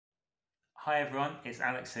Hi everyone, it's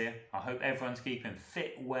Alex here. I hope everyone's keeping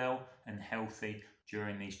fit, well and healthy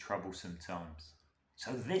during these troublesome times.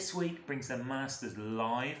 So this week brings the Masters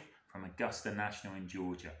live from Augusta National in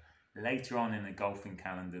Georgia, later on in the golfing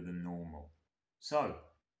calendar than normal. So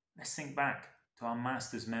let's think back to our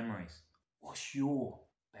Masters memories. What's your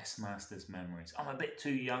best Masters memories? I'm a bit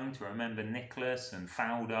too young to remember Nicholas and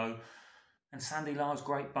Faldo and Sandy Lars'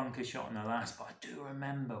 great bunker shot in the last, but I do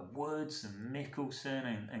remember Woods and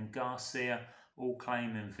Mickelson and Garcia all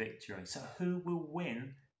claiming victory. So who will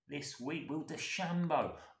win this week? Will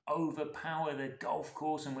DeChambeau overpower the golf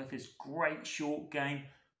course and with his great short game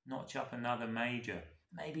notch up another major?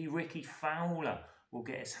 Maybe Ricky Fowler will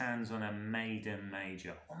get his hands on a maiden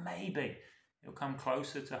major, or maybe he'll come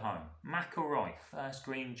closer to home. McIlroy, first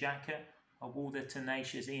green jacket, or will the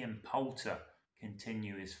tenacious Ian Poulter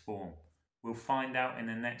continue his form? We'll find out in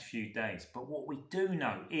the next few days. But what we do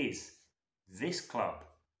know is this club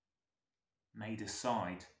may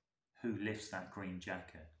decide who lifts that green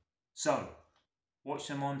jacket. So watch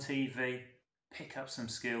them on TV, pick up some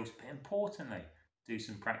skills, but importantly, do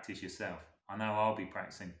some practice yourself. I know I'll be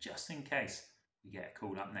practicing just in case we get a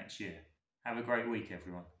call up next year. Have a great week,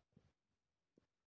 everyone.